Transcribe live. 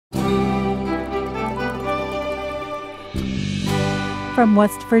from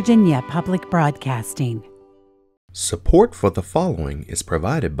West Virginia Public Broadcasting. Support for the following is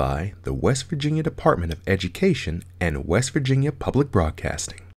provided by the West Virginia Department of Education and West Virginia Public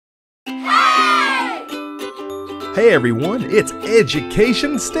Broadcasting. Hey! Hey everyone, it's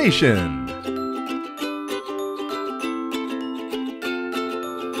Education Station!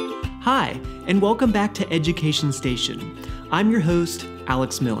 Hi, and welcome back to Education Station. I'm your host,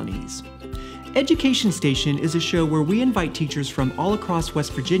 Alex Milanese. Education Station is a show where we invite teachers from all across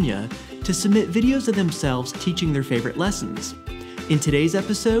West Virginia to submit videos of themselves teaching their favorite lessons. In today's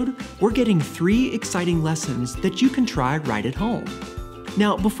episode, we're getting 3 exciting lessons that you can try right at home.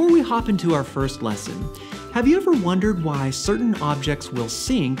 Now, before we hop into our first lesson, have you ever wondered why certain objects will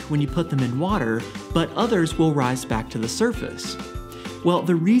sink when you put them in water, but others will rise back to the surface? Well,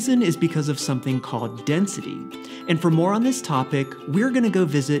 the reason is because of something called density. And for more on this topic, we're going to go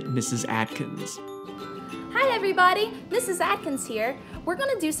visit Mrs. Adkins. Hi everybody, Mrs. Adkins here. We're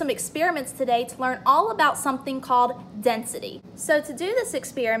going to do some experiments today to learn all about something called density. So to do this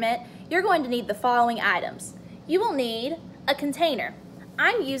experiment, you're going to need the following items. You will need a container.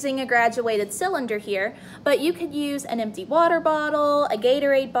 I'm using a graduated cylinder here, but you could use an empty water bottle, a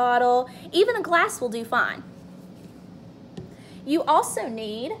Gatorade bottle, even a glass will do fine. You also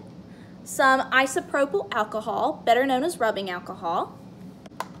need some isopropyl alcohol, better known as rubbing alcohol,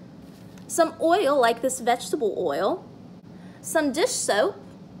 some oil like this vegetable oil, some dish soap,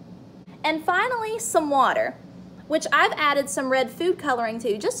 and finally some water, which I've added some red food coloring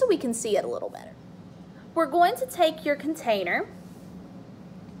to just so we can see it a little better. We're going to take your container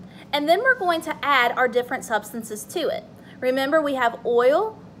and then we're going to add our different substances to it. Remember, we have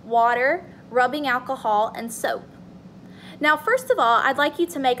oil, water, rubbing alcohol, and soap. Now, first of all, I'd like you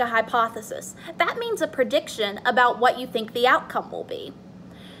to make a hypothesis. That means a prediction about what you think the outcome will be.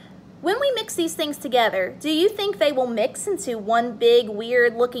 When we mix these things together, do you think they will mix into one big,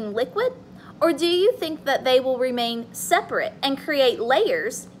 weird-looking liquid? Or do you think that they will remain separate and create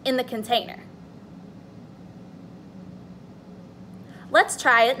layers in the container? Let's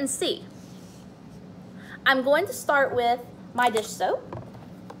try it and see. I'm going to start with my dish soap.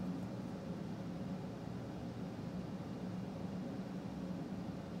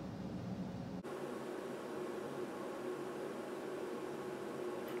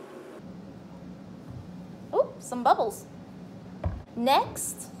 Some bubbles.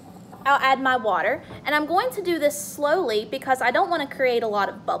 Next, I'll add my water, and I'm going to do this slowly because I don't want to create a lot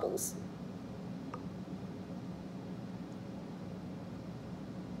of bubbles.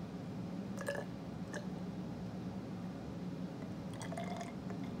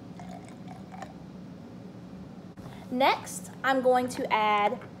 Next, I'm going to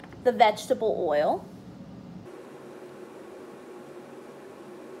add the vegetable oil.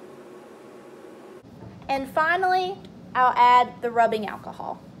 And finally, I'll add the rubbing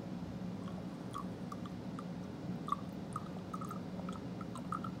alcohol.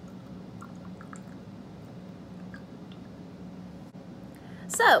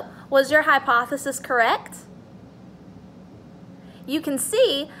 So, was your hypothesis correct? You can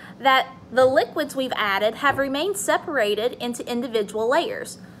see that the liquids we've added have remained separated into individual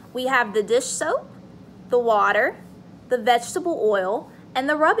layers. We have the dish soap, the water, the vegetable oil, and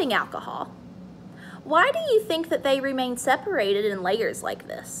the rubbing alcohol. Why do you think that they remain separated in layers like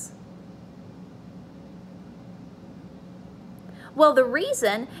this? Well, the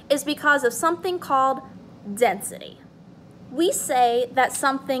reason is because of something called density. We say that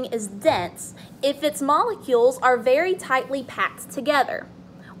something is dense if its molecules are very tightly packed together.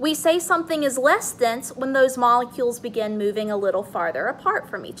 We say something is less dense when those molecules begin moving a little farther apart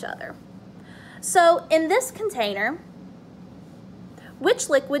from each other. So in this container, which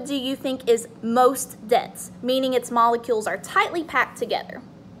liquid do you think is most dense, meaning its molecules are tightly packed together?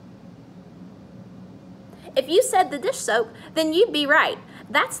 If you said the dish soap, then you'd be right.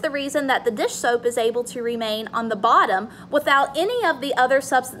 That's the reason that the dish soap is able to remain on the bottom without any of the other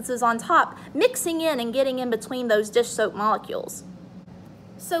substances on top mixing in and getting in between those dish soap molecules.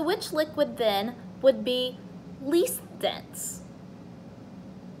 So which liquid then would be least dense?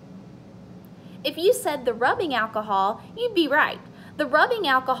 If you said the rubbing alcohol, you'd be right. The rubbing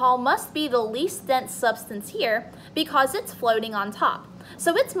alcohol must be the least dense substance here because it's floating on top.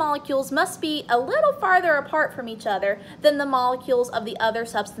 So its molecules must be a little farther apart from each other than the molecules of the other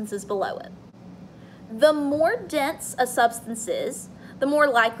substances below it. The more dense a substance is, the more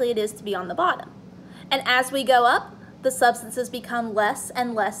likely it is to be on the bottom. And as we go up, the substances become less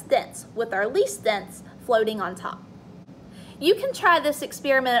and less dense, with our least dense floating on top. You can try this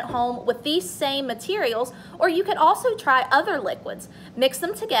experiment at home with these same materials, or you could also try other liquids. Mix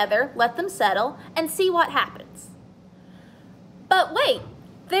them together, let them settle, and see what happens. But wait,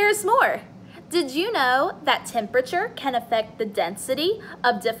 there's more. Did you know that temperature can affect the density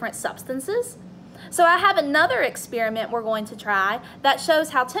of different substances? So I have another experiment we're going to try that shows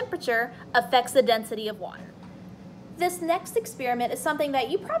how temperature affects the density of water. This next experiment is something that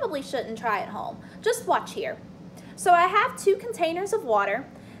you probably shouldn't try at home. Just watch here. So I have 2 containers of water.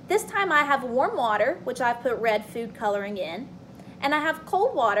 This time I have warm water, which I've put red food coloring in, and I have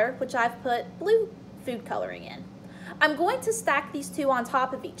cold water, which I've put blue food coloring in. I'm going to stack these 2 on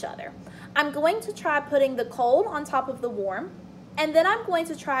top of each other. I'm going to try putting the cold on top of the warm, and then I'm going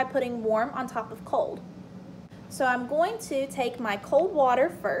to try putting warm on top of cold. So I'm going to take my cold water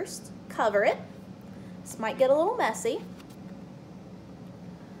first, cover it. This might get a little messy.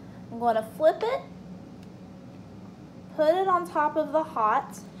 I'm going to flip it, put it on top of the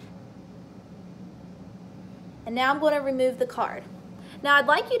hot, and now I'm going to remove the card. Now I'd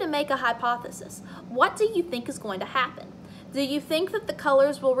like you to make a hypothesis. What do you think is going to happen? Do you think that the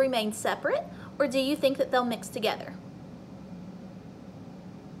colors will remain separate, or do you think that they'll mix together?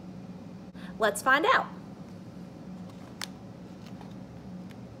 Let's find out.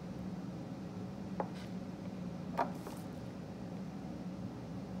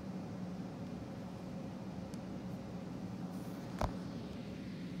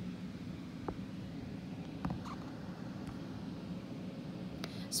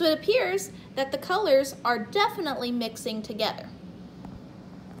 So it appears that the colors are definitely mixing together.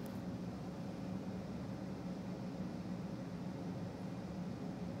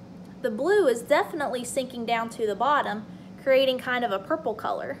 The blue is definitely sinking down to the bottom, creating kind of a purple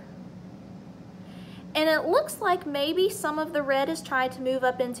color. And it looks like maybe some of the red is trying to move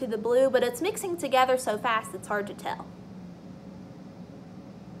up into the blue, but it's mixing together so fast it's hard to tell.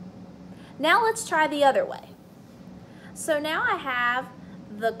 Now let's try the other way. So now I have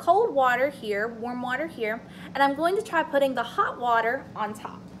the cold water here, warm water here, and I'm going to try putting the hot water on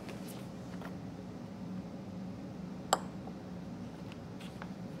top.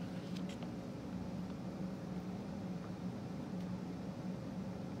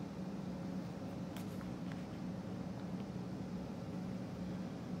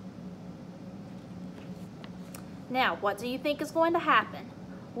 Now, what do you think is going to happen?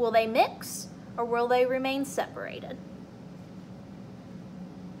 Will they mix or will they remain separated?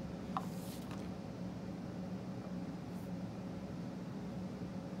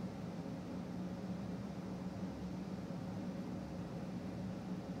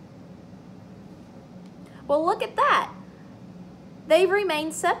 Well, look at that. They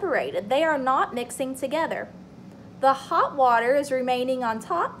remain separated. They are not mixing together. The hot water is remaining on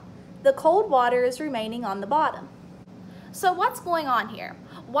top. The cold water is remaining on the bottom. So what's going on here?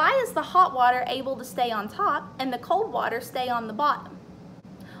 Why is the hot water able to stay on top and the cold water stay on the bottom?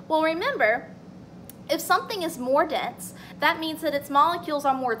 Well, remember, if something is more dense, that means that its molecules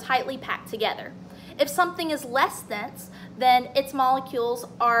are more tightly packed together. If something is less dense, then its molecules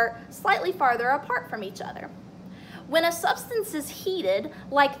are slightly farther apart from each other. When a substance is heated,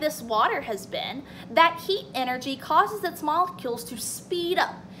 like this water has been, that heat energy causes its molecules to speed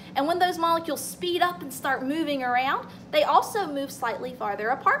up. And when those molecules speed up and start moving around, they also move slightly farther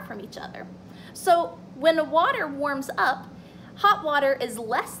apart from each other. So when the water warms up, hot water is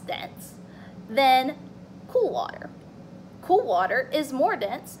less dense than cool water. Cool water is more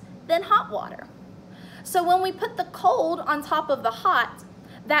dense than hot water. So when we put the cold on top of the hot,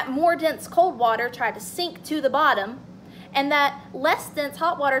 that more dense cold water tried to sink to the bottom, and that less dense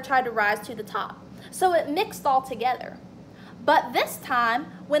hot water tried to rise to the top. So it mixed all together. But this time,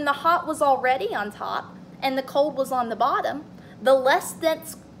 when the hot was already on top and the cold was on the bottom, the less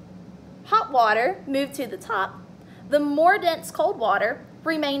dense hot water moved to the top, the more dense cold water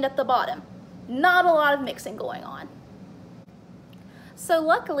remained at the bottom. Not a lot of mixing going on. So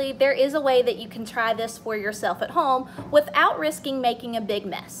luckily, there is a way that you can try this for yourself at home without risking making a big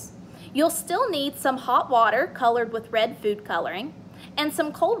mess. You'll still need some hot water colored with red food coloring and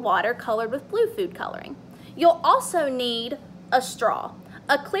some cold water colored with blue food coloring. You'll also need a straw.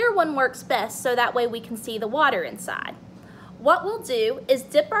 A clear one works best so that way we can see the water inside. What we'll do is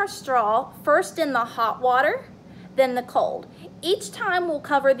dip our straw first in the hot water, then the cold. Each time we'll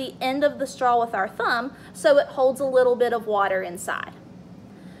cover the end of the straw with our thumb so it holds a little bit of water inside.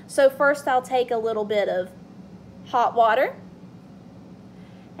 So first I'll take a little bit of hot water,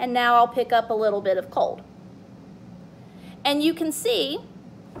 and now I'll pick up a little bit of cold. And you can see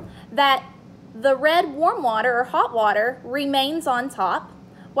that the red warm water or hot water remains on top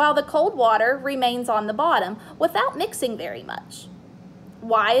while the cold water remains on the bottom without mixing very much.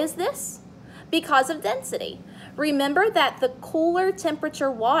 Why is this? Because of density. Remember that the cooler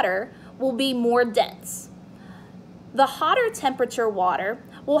temperature water will be more dense. The hotter temperature water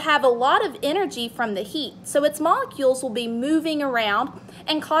will have a lot of energy from the heat, so its molecules will be moving around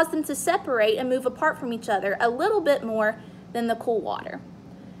and cause them to separate and move apart from each other a little bit more than the cool water.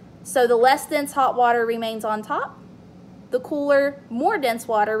 So the less dense hot water remains on top, the cooler, more dense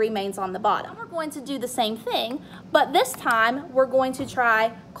water remains on the bottom. We're going to do the same thing, but this time we're going to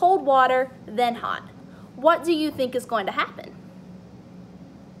try cold water, then hot. What do you think is going to happen?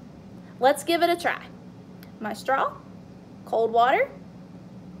 Let's give it a try. My straw, cold water,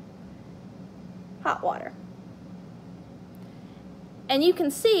 hot water. And you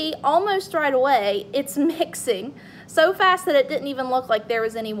can see almost right away it's mixing so fast that it didn't even look like there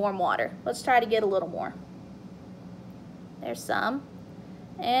was any warm water. Let's try to get a little more. There's some.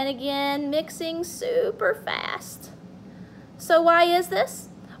 And again, mixing super fast. So why is this?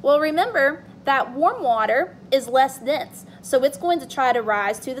 Well, remember that warm water is less dense, so it's going to try to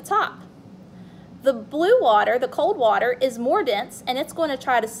rise to the top. The blue water, the cold water, is more dense and it's going to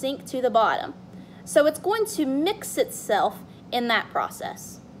try to sink to the bottom. So it's going to mix itself in that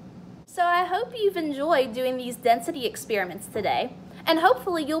process. So I hope you've enjoyed doing these density experiments today, and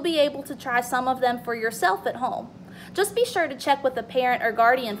hopefully you'll be able to try some of them for yourself at home. Just be sure to check with a parent or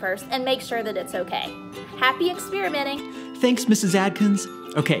guardian first and make sure that it's okay. Happy experimenting! Thanks, Mrs. Adkins.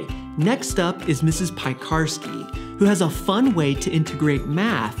 Okay, next up is Mrs. Piekarski, who has a fun way to integrate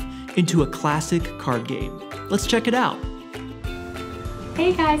math into a classic card game. Let's check it out.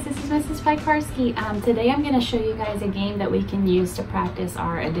 Hey guys, this is Mrs. Piekarski. Today I'm going to show you guys a game that we can use to practice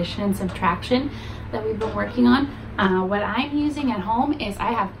our addition and subtraction that we've been working on. What I'm using at home is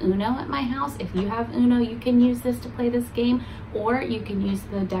I have Uno at my house. If you have Uno, you can use this to play this game, or you can use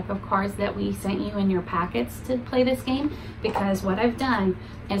the deck of cards that we sent you in your packets to play this game, because what I've done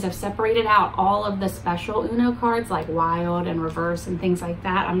is I've separated out all of the special Uno cards like wild and reverse and things like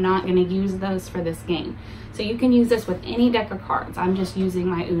that. I'm not going to use those for this game. So you can use this with any deck of cards. I'm just using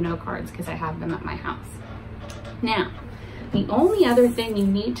my Uno cards because I have them at my house. Now, the only other thing you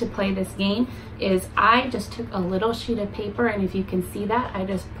need to play this game is I just took a little sheet of paper, and if you can see that, I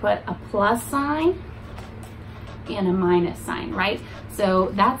just put a plus sign and a minus sign, right?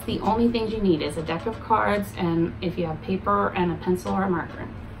 So that's the only things you need is a deck of cards, and if you have paper and a pencil or a marker.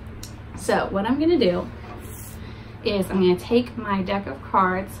 So what I'm gonna do is I'm gonna take my deck of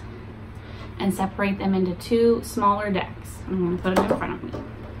cards and separate them into two smaller decks. I'm gonna put them in front of me.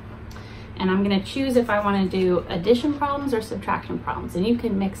 And I'm gonna choose if I wanna do addition problems or subtraction problems. And you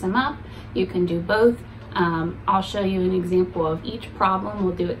can mix them up, you can do both. I'll show you an example of each problem,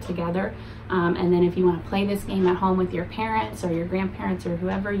 we'll do it together. And then if you wanna play this game at home with your parents or your grandparents or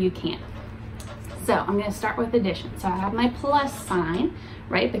whoever, you can. So I'm gonna start with addition. So I have my plus sign,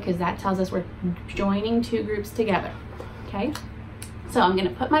 right? Because that tells us we're joining two groups together, okay? So I'm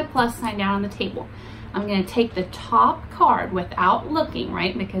gonna put my plus sign down on the table. I'm gonna take the top card without looking,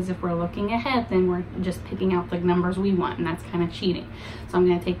 right? Because if we're looking ahead, then we're just picking out the numbers we want, and that's kind of cheating. So I'm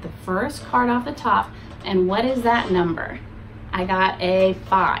gonna take the first card off the top, and what is that number? I got a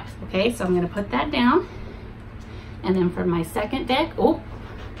 5, okay? So I'm gonna put that down. And then for my second deck, oh,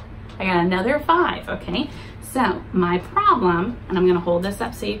 I got another 5, okay? So my problem, and I'm gonna hold this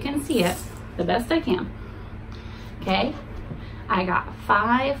up so you can see it the best I can, okay? I got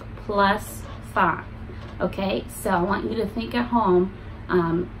 5 plus 5. Okay, so I want you to think at home,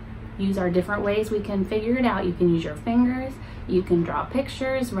 use our different ways we can figure it out. You can use your fingers, you can draw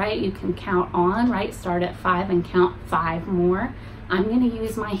pictures, right? You can count on, right? Start at 5 and count 5 more. I'm gonna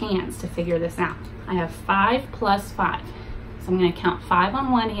use my hands to figure this out. I have 5 plus 5. So I'm gonna count 5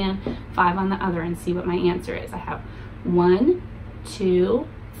 on one hand, 5 on the other, and see what my answer is. I have 1, 2,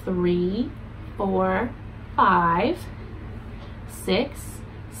 3, 4, 5, 6,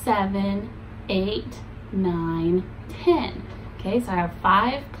 7, 8, 9, 10. Okay, so I have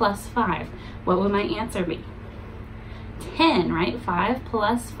 5 plus 5. What would my answer be? 10, right? 5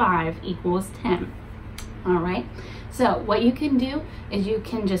 plus 5 equals 10. All right, so what you can do is you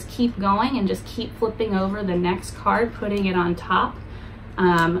can just keep going and just keep flipping over the next card, putting it on top,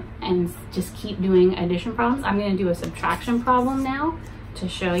 and just keep doing addition problems. I'm going to do a subtraction problem now to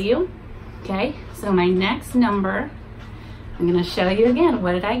show you. Okay, so my next number, I'm going to show you again.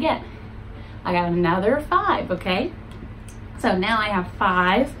 What did I get? I got another 5, okay? So now I have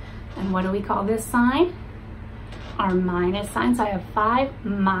 5, and what do we call this sign? Our minus sign. So I have 5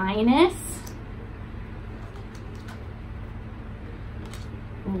 minus,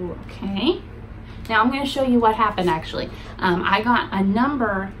 okay. Now I'm going to show you what happened actually. I got a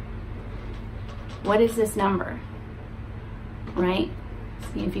number. What is this number? Right?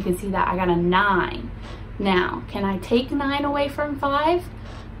 See if you can see that. I got a 9. Now, can I take 9 away from 5?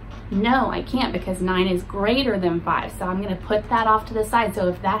 No, I can't, because 9 is greater than 5. So I'm going to put that off to the side. So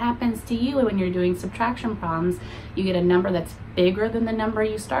if that happens to you when you're doing subtraction problems, you get a number that's bigger than the number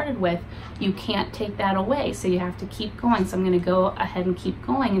you started with, you can't take that away. So you have to keep going. So I'm going to go ahead and keep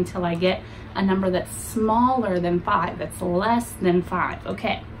going until I get a number that's smaller than 5, that's less than 5.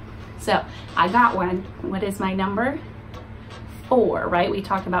 Okay, so I got one. What is my number? 4, right? We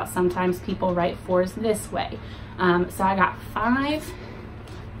talked about sometimes people write 4s this way. So I got 5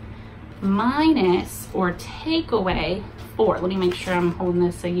 minus or take away 4. Let me make sure I'm holding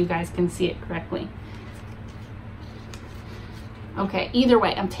this so you guys can see it correctly. Okay, either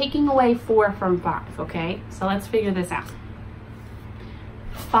way, I'm taking away 4 from 5, okay? So let's figure this out.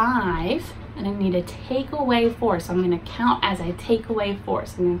 5, and I need to take away 4, so I'm going to count as I take away 4.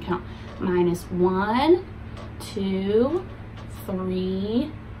 So I'm going to count minus 1, 2,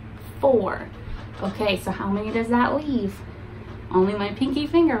 3, 4. Okay, so how many does that leave? Only my pinky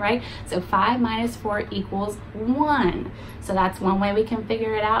finger, right? So 5 minus 4 equals 1. So that's one way we can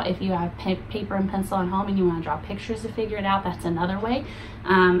figure it out. If you have paper and pencil at home and you want to draw pictures to figure it out, that's another way.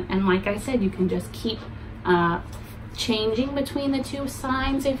 And like I said, you can just keep changing between the two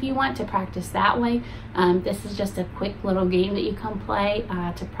signs if you want to practice that way. This is just a quick little game that you can play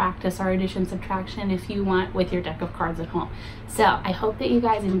to practice our addition subtraction if you want with your deck of cards at home. So I hope that you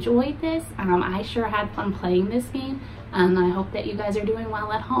guys enjoyed this. I sure had fun playing this game. And I hope that you guys are doing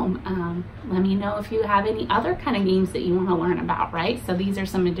well at home. Let me know if you have any other kind of games that you want to learn about, right? So these are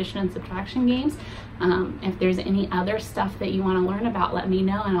some addition and subtraction games. If there's any other stuff that you want to learn about, let me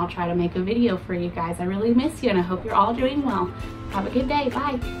know and I'll try to make a video for you guys. I really miss you and I hope you're all doing well. Have a good day.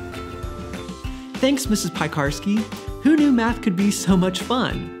 Bye. Thanks, Mrs. Piekarski. Who knew math could be so much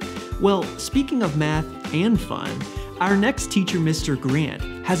fun? Well, speaking of math and fun, our next teacher, Mr. Grant,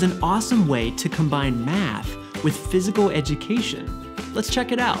 has an awesome way to combine math with physical education. Let's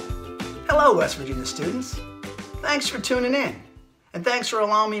check it out. Hello, West Virginia students. Thanks for tuning in, and thanks for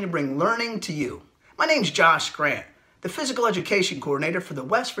allowing me to bring learning to you. My name's Josh Grant, the Physical Education Coordinator for the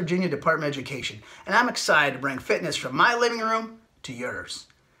West Virginia Department of Education, and I'm excited to bring fitness from my living room to yours.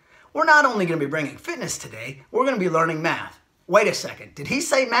 We're not only going to be bringing fitness today, we're going to be learning math. Wait a second, did he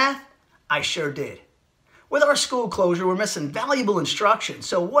say math? I sure did. With our school closure, we're missing valuable instruction,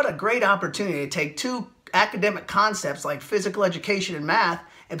 so what a great opportunity to take two academic concepts like physical education and math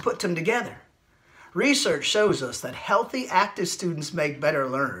and put them together. Research shows us that healthy, active students make better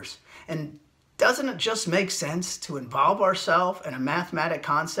learners. And doesn't it just make sense to involve ourselves in a mathematic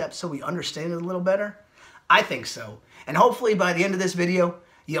concept so we understand it a little better? I think so. And hopefully by the end of this video,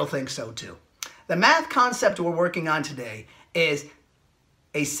 you'll think so too. The math concept we're working on today is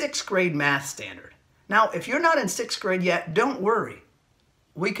a 6th grade math standard. Now, if you're not in 6th grade yet, don't worry.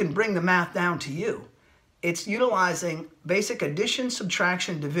 We can bring the math down to you. It's utilizing basic addition,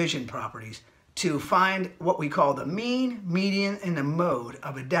 subtraction, division properties to find what we call the mean, median, and the mode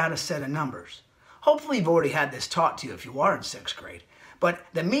of a data set of numbers. Hopefully you've already had this taught to you if you are in 6th grade. But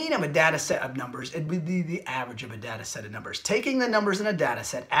the mean of a data set of numbers, it would be the average of a data set of numbers. Taking the numbers in a data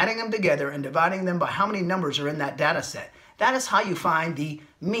set, adding them together, and dividing them by how many numbers are in that data set. That is how you find the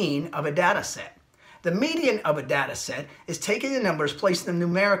mean of a data set. The median of a data set is taking the numbers, placing them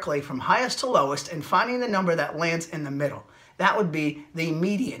numerically from highest to lowest, and finding the number that lands in the middle. That would be the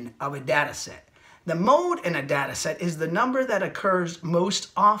median of a data set. The mode in a data set is the number that occurs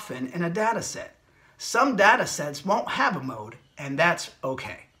most often in a data set. Some data sets won't have a mode, and that's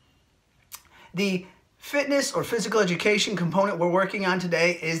okay. The fitness or physical education component we're working on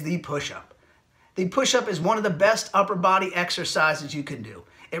today is the push-up. The push-up is one of the best upper body exercises you can do.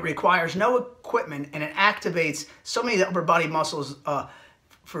 It requires no equipment and it activates so many of the upper body muscles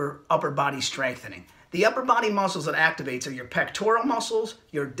for upper body strengthening. The upper body muscles it activates are your pectoral muscles,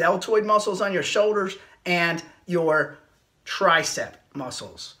 your deltoid muscles on your shoulders, and your tricep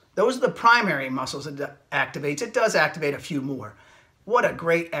muscles. Those are the primary muscles it activates. It does activate a few more. What a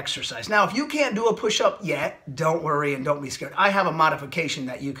great exercise. Now, if you can't do a push-up yet, don't worry and don't be scared. I have a modification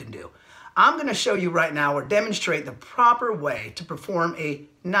that you can do. I'm going to show you right now or demonstrate the proper way to perform a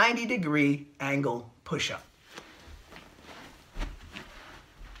 90-degree angle push-up.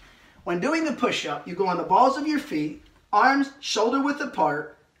 When doing the push-up, you go on the balls of your feet, arms shoulder width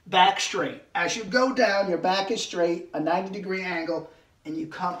apart, back straight. As you go down, your back is straight, a 90-degree angle, and you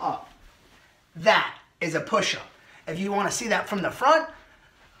come up. That is a push-up. If you want to see that from the front,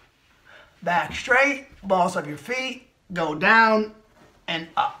 back straight, balls of your feet, go down and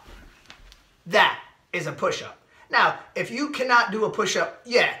up. That is a push-up. Now, if you cannot do a push-up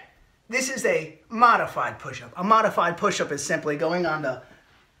yet, this is a modified push-up. A modified push-up is simply going on the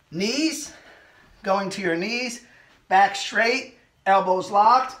knees, going to your knees, back straight, Elbows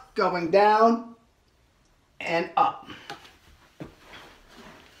locked, going down and up.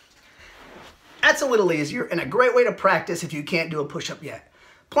 That's a little easier and a great way to practice if you can't do a push-up yet.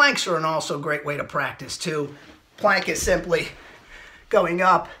 Planks are an also great way to practice too. Plank is simply going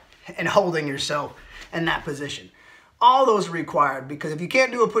up and holding yourself in that position. All those are required because if you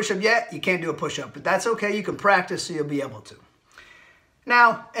can't do a push-up yet, you can't do a push-up. But that's okay, you can practice so you'll be able to.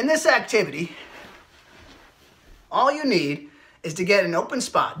 Now, in this activity, all you need is to get an open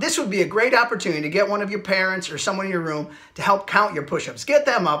spot. This would be a great opportunity to get one of your parents or someone in your room to help count your push-ups. Get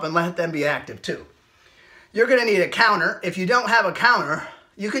them up and let them be active too. You're gonna need a counter. If you don't have a counter,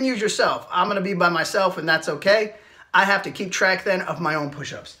 you can use yourself. I'm gonna be by myself and that's okay. I have to keep track then of my own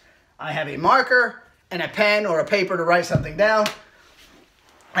push-ups. I have a marker and a pen or a paper to write something down.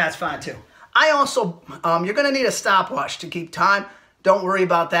 That's fine too. I also, you're gonna need a stopwatch to keep time. Don't worry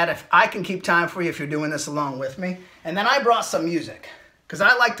about that. If I can keep time for you if you're doing this along with me. And then I brought some music because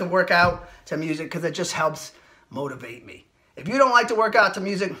I like to work out to music because it just helps motivate me. If you don't like to work out to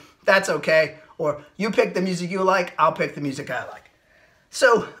music, that's okay. Or you pick the music you like, I'll pick the music I like.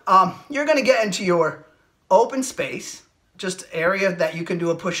 So you're gonna get into your open space, just area that you can do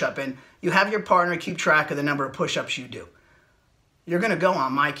a push-up in. You have your partner keep track of the number of push-ups you do. You're gonna go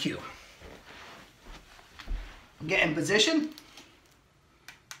on my cue. Get in position.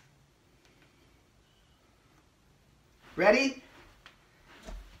 Ready?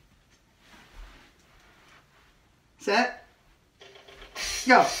 Set?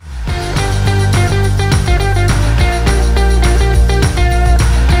 Go.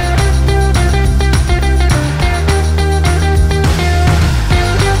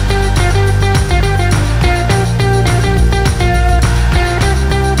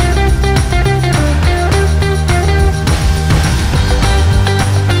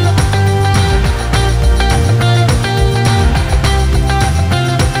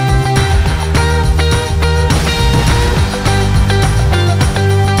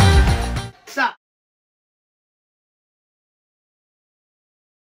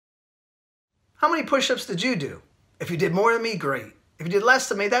 How many push-ups did you do? If you did more than me, great. If you did less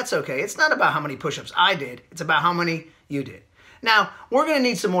than me, that's okay. It's not about how many push-ups I did. It's about how many you did. Now, we're going to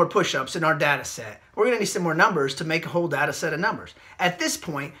need some more push-ups in our data set. We're going to need some more numbers to make a whole data set of numbers. At this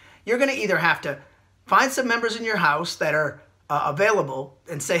point, you're going to either have to find some members in your house that are available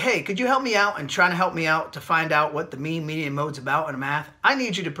and say, hey, could you help me out and try to help me out to find out what the mean, median, and mode's about in math? I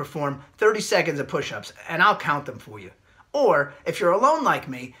need you to perform 30 seconds of push-ups, and I'll count them for you. Or if you're alone like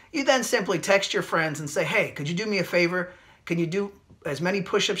me, you then simply text your friends and say, hey, could you do me a favor? Can you do as many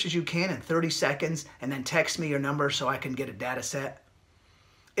push-ups as you can in 30 seconds and then text me your number so I can get a data set?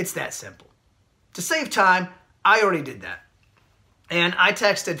 It's that simple. To save time, I already did that. And I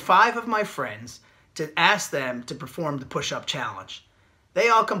texted 5 of my friends to ask them to perform the push-up challenge. They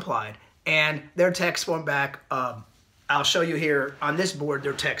all complied and their text went back. I'll show you here on this board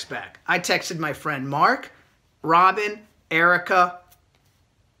their text back. I texted my friend Mark, Robin, Erica,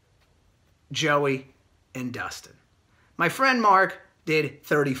 Joey, and Dustin. My friend Mark did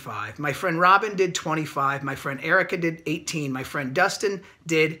 35. My friend Robin did 25. My friend Erica did 18. My friend Dustin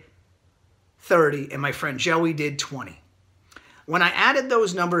did 30. And my friend Joey did 20. When I added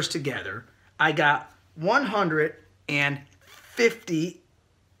those numbers together, I got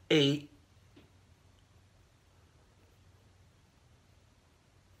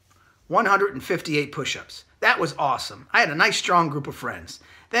 158 push-ups. That was awesome. I had a nice, strong group of friends.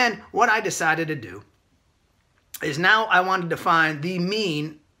 Then what I decided to do is now I wanted to find the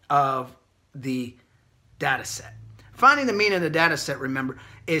mean of the data set. Finding the mean of the data set, remember,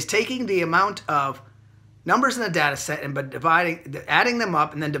 is taking the amount of numbers in the data set and adding them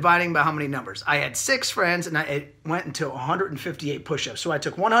up and then dividing by how many numbers. I had 6 friends and it went into 158 push-ups. So I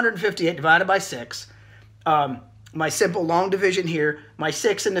took 158 divided by 6. My simple long division here, my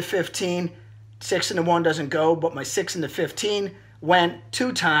 6 into 15, 6 into 1 doesn't go, but my 6 into 15 went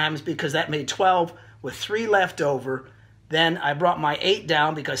 2 times because that made 12 with 3 left over. Then I brought my 8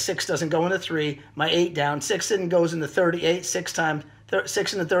 down because 6 doesn't go into 3. My 8 down, 6 then goes into 38. 6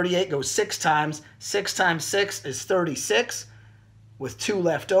 into 38 goes 6 times. 6 times 6 is 36 with 2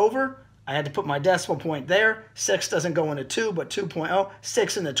 left over. I had to put my decimal point there. 6 doesn't go into 2, but 2.0.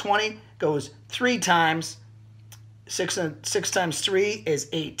 6 into 20 goes 3 times. 6 times 3 is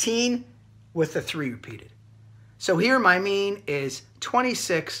 18 with the 3 repeated. So here my mean is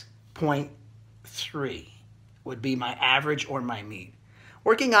 26.3 would be my average or my mean.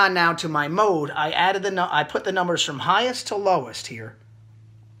 Working on now to my mode, I put the numbers from highest to lowest here.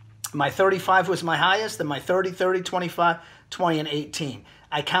 My 35 was my highest, then my 30, 30, 25, 20, and 18.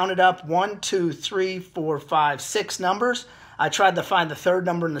 I counted up 1, 2, 3, 4, 5, 6 numbers. I tried to find the third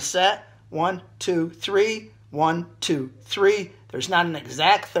number in the set. 1, 2, 3, 1, 2, 3. There's not an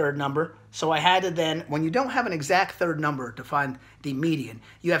exact third number, so I had to then, when you don't have an exact third number to find the median,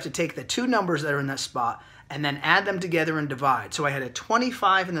 you have to take the two numbers that are in that spot and then add them together and divide. So I had a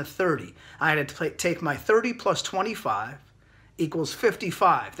 25 and a 30. I had to take my 30 plus 25 equals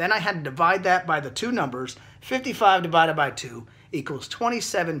 55. Then I had to divide that by the two numbers. 55 divided by 2 equals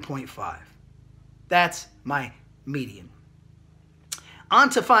 27.5. That's my median. On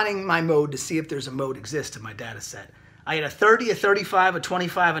to finding my mode to see if there's a mode exists in my data set. I had a 30, a 35, a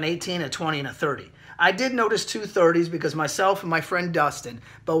 25, an 18, a 20, and a 30. I did notice two 30s because myself and my friend Dustin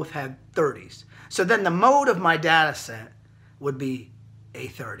both had 30s. So then the mode of my data set would be a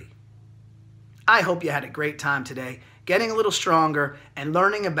 30. I hope you had a great time today, getting a little stronger and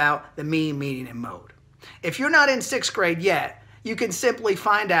learning about the mean, median, and mode. If you're not in 6th grade yet, you can simply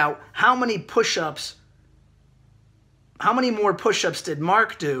find out how many push-ups, how many more push-ups did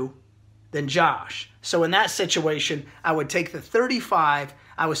Mark do than Josh. So in that situation, I would take the 35,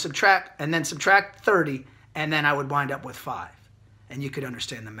 I would subtract 30, and then I would wind up with 5. And you could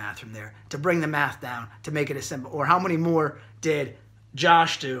understand the math from there to bring the math down, to make it as simple. Or how many more did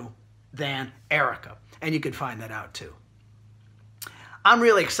Josh do than Erica? And you could find that out too. I'm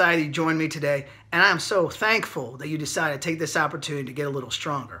really excited you joined me today, and I'm so thankful that you decided to take this opportunity to get a little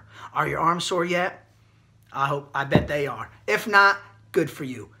stronger. Are your arms sore yet? I bet they are. If not, good for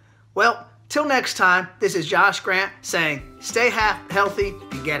you. Well, till next time, this is Josh Grant saying, stay healthy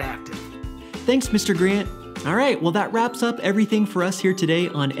and get active. Thanks, Mr. Grant. All right, well, that wraps up everything for us here today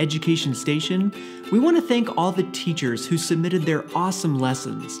on Education Station. We want to thank all the teachers who submitted their awesome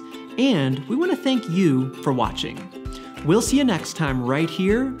lessons, and we want to thank you for watching. We'll see you next time right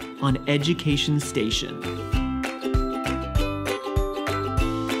here on Education Station.